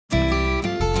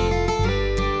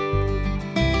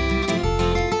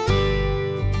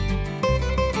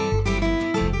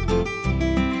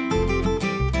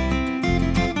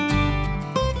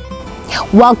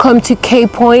Welcome to K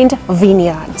Point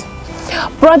Vineyard,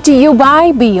 brought to you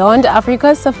by Beyond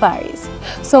Africa Safaris.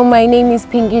 So my name is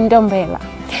Ndombela,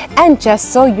 and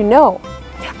just so you know,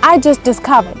 I just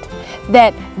discovered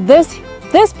that this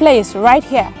place right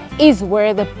here is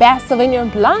where the best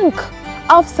Sauvignon Blanc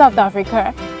of South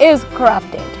Africa is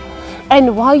crafted.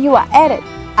 And while you are at it,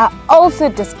 I also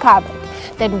discovered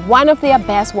that one of their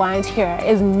best wines here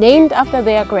is named after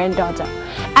their granddaughter,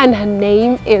 and her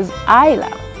name is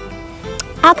Isla.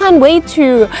 I can't wait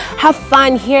to have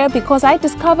fun here because I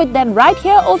discovered that right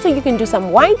here also you can do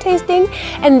some wine tasting,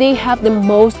 and they have the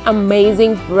most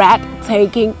amazing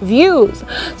breathtaking views.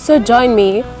 So join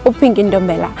me,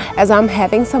 Ndombela, as I'm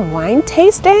having some wine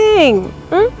tasting.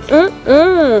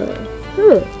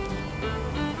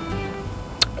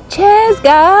 Cheers,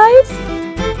 guys!